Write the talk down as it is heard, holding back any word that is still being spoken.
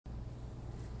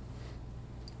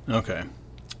Okay.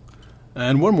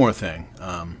 And one more thing.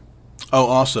 Oh,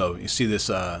 also, you see this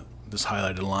this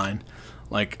highlighted line?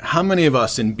 Like, how many of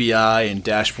us in BI and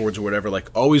dashboards or whatever, like,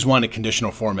 always wanted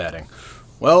conditional formatting?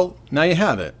 Well, now you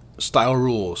have it. Style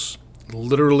rules.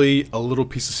 Literally a little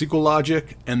piece of SQL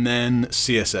logic and then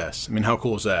CSS. I mean, how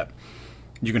cool is that?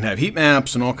 You can have heat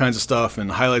maps and all kinds of stuff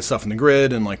and highlight stuff in the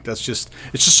grid, and like it's just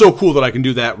so cool that I can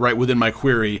do that right within my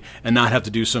query and not have to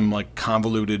do some like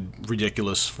convoluted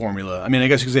ridiculous formula. I mean, I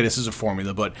guess you could say this is a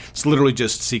formula, but it's literally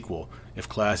just SQL. If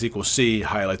class equals C,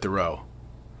 highlight the row.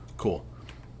 Cool.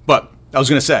 But I was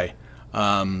going to say,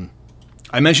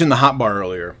 I mentioned the hotbar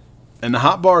earlier, and the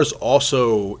hotbar is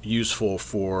also useful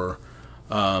for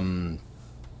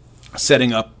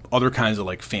setting up other kinds of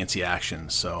like fancy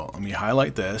actions. So let me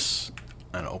highlight this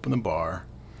and open the bar,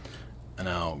 and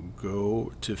I'll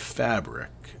go to Fabric,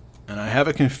 and I have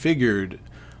it configured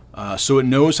so it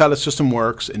knows how the system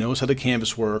works, it knows how the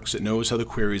canvas works, it knows how the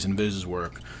queries and vises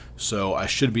work. So I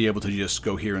should be able to just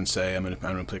go here and say, I'm going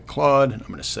to click Claude, and I'm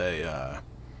going to say,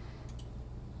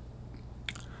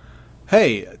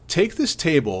 hey, take this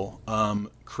table,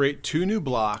 create 2 new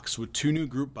blocks with 2 new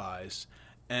group bys,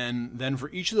 and then for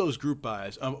each of those group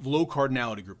bys, low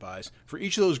cardinality group bys, for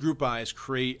each of those group bys,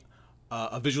 create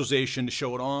a visualization to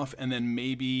show it off, and then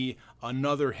maybe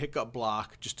another hiccup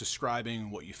block just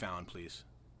describing what you found, please.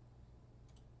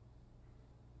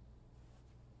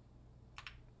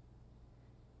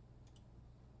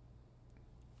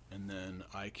 And then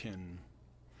I can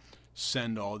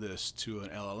send all this to an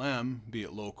LLM, be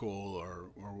it local or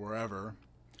wherever.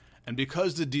 And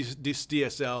because this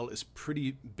DSL is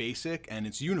pretty basic and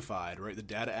it's unified, right? The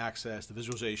data access, the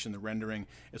visualization, the rendering,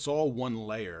 it's all one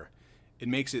layer. It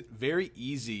makes it very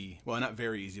easy, well, not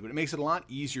very easy, but it makes it a lot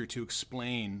easier to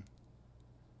explain.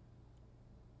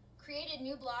 Created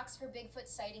new blocks for Bigfoot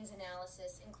sightings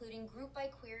analysis, including group by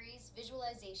queries,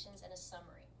 visualizations, and a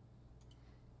summary.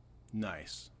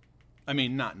 Nice. I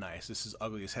mean, not nice. This is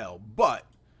ugly as hell, but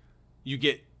you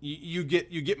get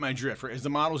my drift. Right? As the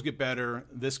models get better,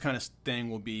 this kind of thing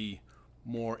will be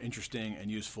more interesting and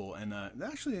useful. And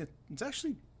it's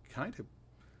actually kind of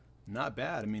not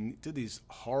bad. I mean, it did these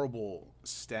horrible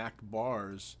stacked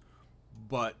bars,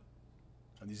 but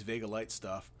these Vega Lite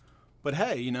stuff. But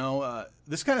hey, you know,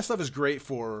 this kind of stuff is great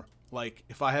for like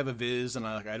if I have a viz and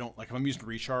I don't like if I'm using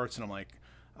recharts and I'm like,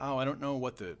 oh, I don't know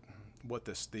what the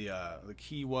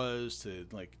key was to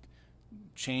like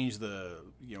change the,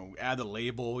 you know, add the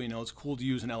label. You know, it's cool to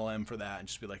use an LM for that and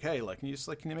just be like, hey, like can you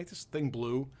make this thing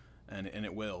blue, and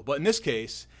it will. But in this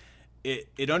case,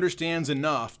 it understands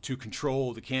enough to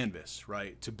control the canvas,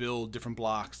 right? To build different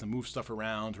blocks, to move stuff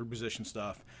around, to reposition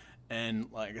stuff. And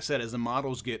like I said, as the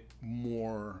models get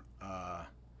more,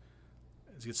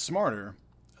 as it gets smarter,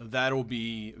 that'll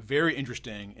be very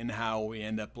interesting in how we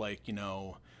end up like, you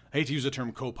know, I hate to use the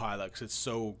term co-pilot because it's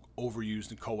so overused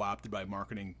and co-opted by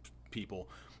marketing people.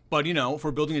 But, you know, if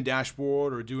we're building a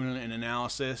dashboard or doing an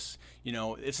analysis, you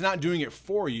know, it's not doing it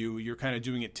for you. You're kind of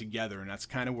doing it together. And that's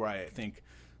kind of where I think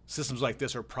systems like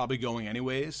this are probably going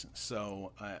anyways.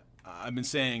 So I've been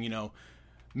saying, you know,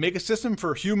 make a system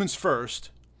for humans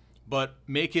first, but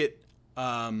make it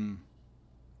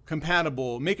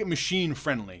compatible, make it machine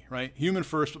friendly, right? Human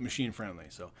first, but machine friendly.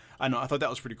 So I thought that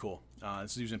was pretty cool.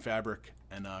 This is using Fabric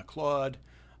and Claude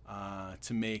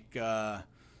to make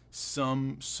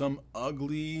some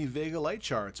ugly Vega Lite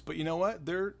charts. But you know what?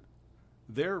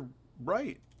 They're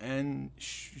right, and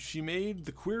she made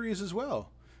the queries as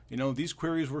well. You know, these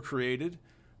queries were created.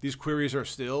 These queries are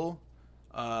still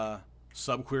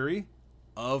subquery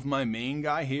of my main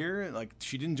guy here. Like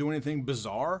she didn't do anything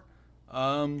bizarre.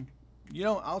 You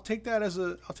know, I'll take that as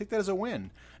a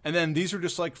win. And then these are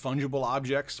just like fungible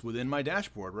objects within my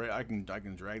dashboard, right? I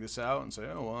can drag this out and say,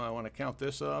 oh well, I want to count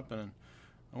this up, and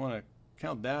I want to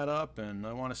count that up, and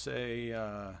I want to say,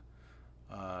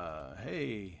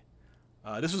 hey,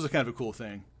 this was a kind of a cool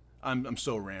thing. I'm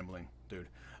so rambling, dude.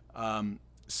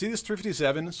 See this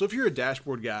 357? So if you're a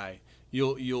dashboard guy,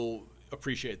 you'll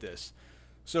appreciate this.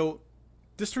 So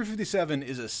this 357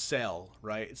 is a cell,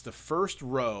 right? It's the first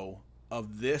row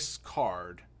of this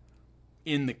card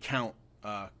in the count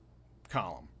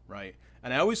column, right?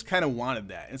 And I always kind of wanted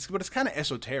that. But it's kind of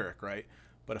esoteric, right?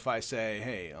 But if I say,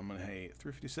 hey,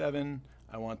 357,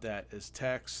 I want that as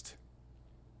text,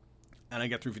 and I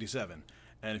get 357.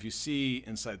 And if you see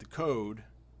inside the code,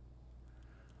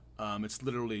 it's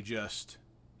literally just,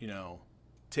 you know,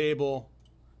 table,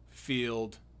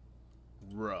 field,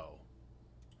 row.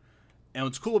 And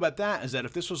what's cool about that is that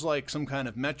if this was like some kind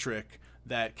of metric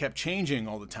that kept changing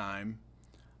all the time,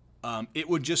 it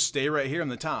would just stay right here on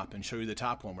the top and show you the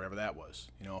top one, wherever that was.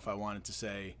 You know, if I wanted to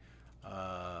say,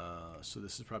 So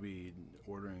this is probably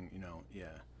ordering, yeah.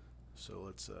 So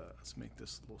let's make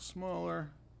this a little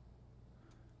smaller.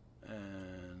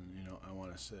 And, I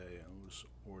want to say, I'll just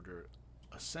order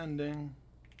ascending.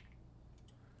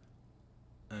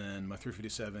 And my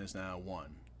 357 is now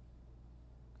 1.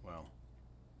 Well,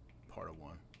 part of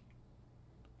 1.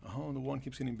 Oh, the 1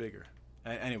 keeps getting bigger.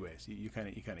 Anyways, you kind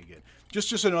of get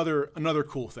just another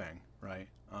cool thing, right?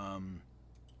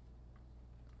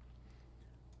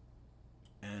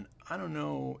 And I don't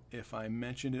know if I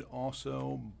mentioned it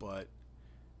also, but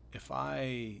if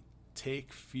I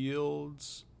take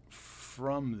fields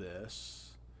from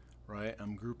this, right?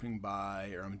 I'm grouping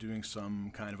by, or I'm doing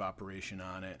some kind of operation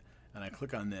on it, and I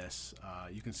click on this,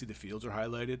 you can see the fields are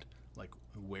highlighted, like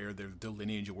where the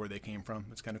lineage of where they came from.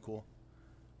 It's kind of cool.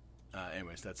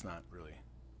 Anyways, that's not really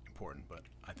important, but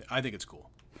I think it's cool.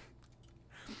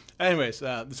 Anyways, so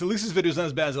at least this video is not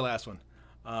as bad as the last one.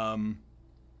 All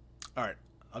right,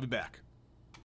 I'll be back.